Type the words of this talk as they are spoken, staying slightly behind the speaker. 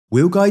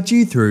We'll guide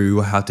you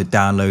through how to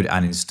download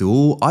and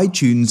install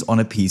iTunes on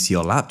a PC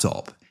or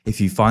laptop.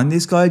 If you find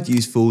this guide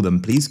useful, then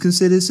please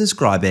consider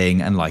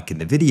subscribing and liking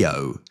the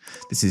video.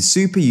 This is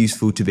super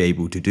useful to be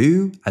able to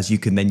do, as you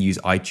can then use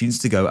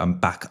iTunes to go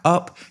and back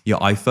up your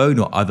iPhone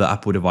or other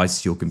Apple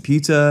device to your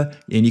computer,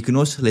 and you can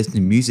also listen to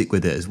music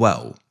with it as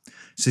well.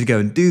 So to go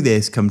and do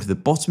this, come to the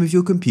bottom of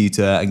your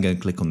computer and go and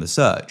click on the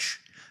search.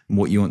 And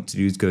what you want to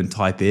do is go and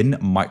type in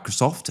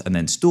Microsoft and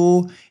then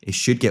store. It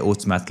should get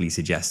automatically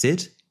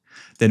suggested.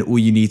 Then all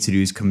you need to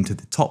do is come to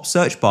the top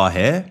search bar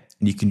here,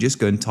 and you can just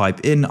go and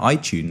type in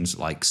iTunes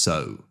like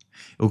so.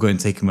 It will go and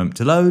take a moment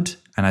to load,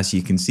 and as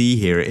you can see,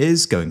 here it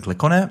is. Go and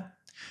click on it.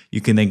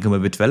 You can then come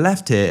over to the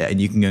left here, and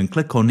you can go and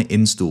click on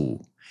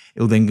install.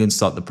 It will then go and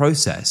start the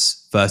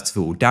process. First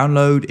of all,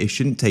 download. It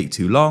shouldn't take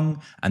too long,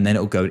 and then it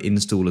will go and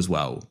install as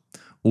well.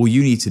 All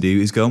you need to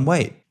do is go and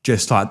wait.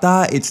 Just like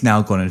that, it's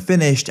now gone and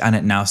finished, and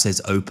it now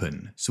says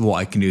open. So what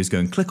I can do is go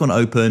and click on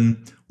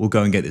open. We'll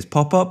go and get this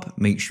pop-up,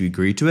 make sure you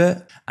agree to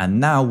it.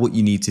 And now what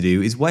you need to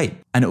do is wait.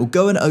 And it will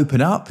go and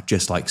open up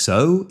just like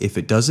so. If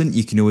it doesn't,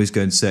 you can always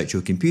go and search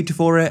your computer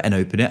for it and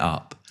open it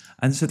up.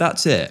 And so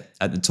that's it.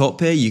 At the top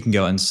here, you can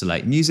go and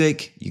select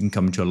music. You can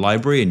come into your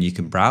library and you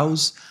can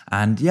browse.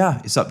 And yeah,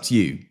 it's up to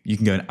you. You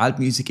can go and add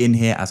music in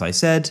here, as I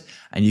said,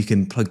 and you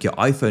can plug your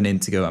iPhone in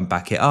to go and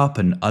back it up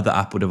and other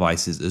Apple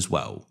devices as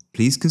well.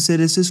 Please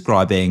consider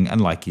subscribing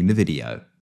and liking the video.